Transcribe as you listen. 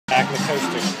the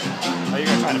coaster. Are you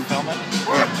gonna try to film it?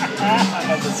 I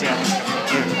love to see how this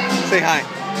goes. Say hi.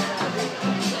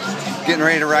 Getting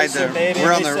ready to ride Racer, baby,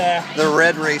 we're on racer. the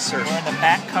red racer. We're in the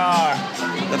back car.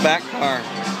 The back car.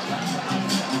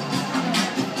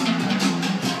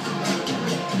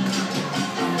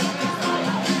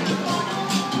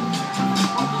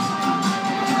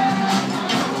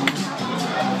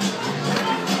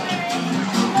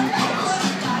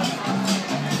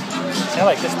 See, I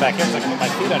like this back here. It's like I put my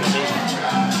feet underneath.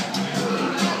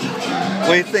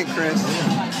 What do you think, Chris?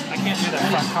 I can't do that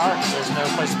front car because there's no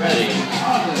place to put it.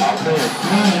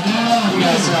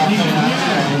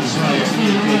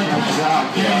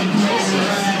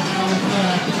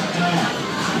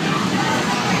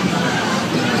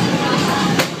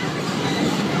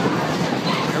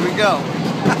 Here we go.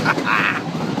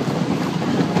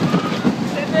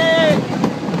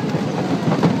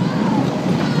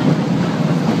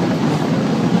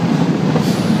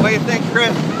 What do you think,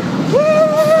 Chris?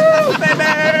 Woo,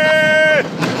 baby!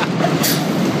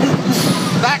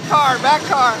 Back car, back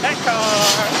car. Back car.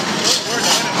 We're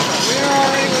doing it. We're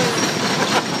already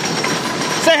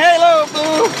Say hello,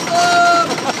 Blue.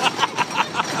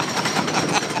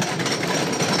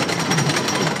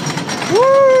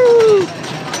 Woo!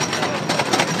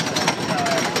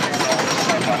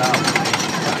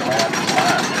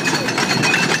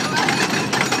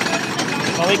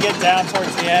 When we get down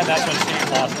towards the end, that's when Steve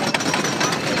lost it.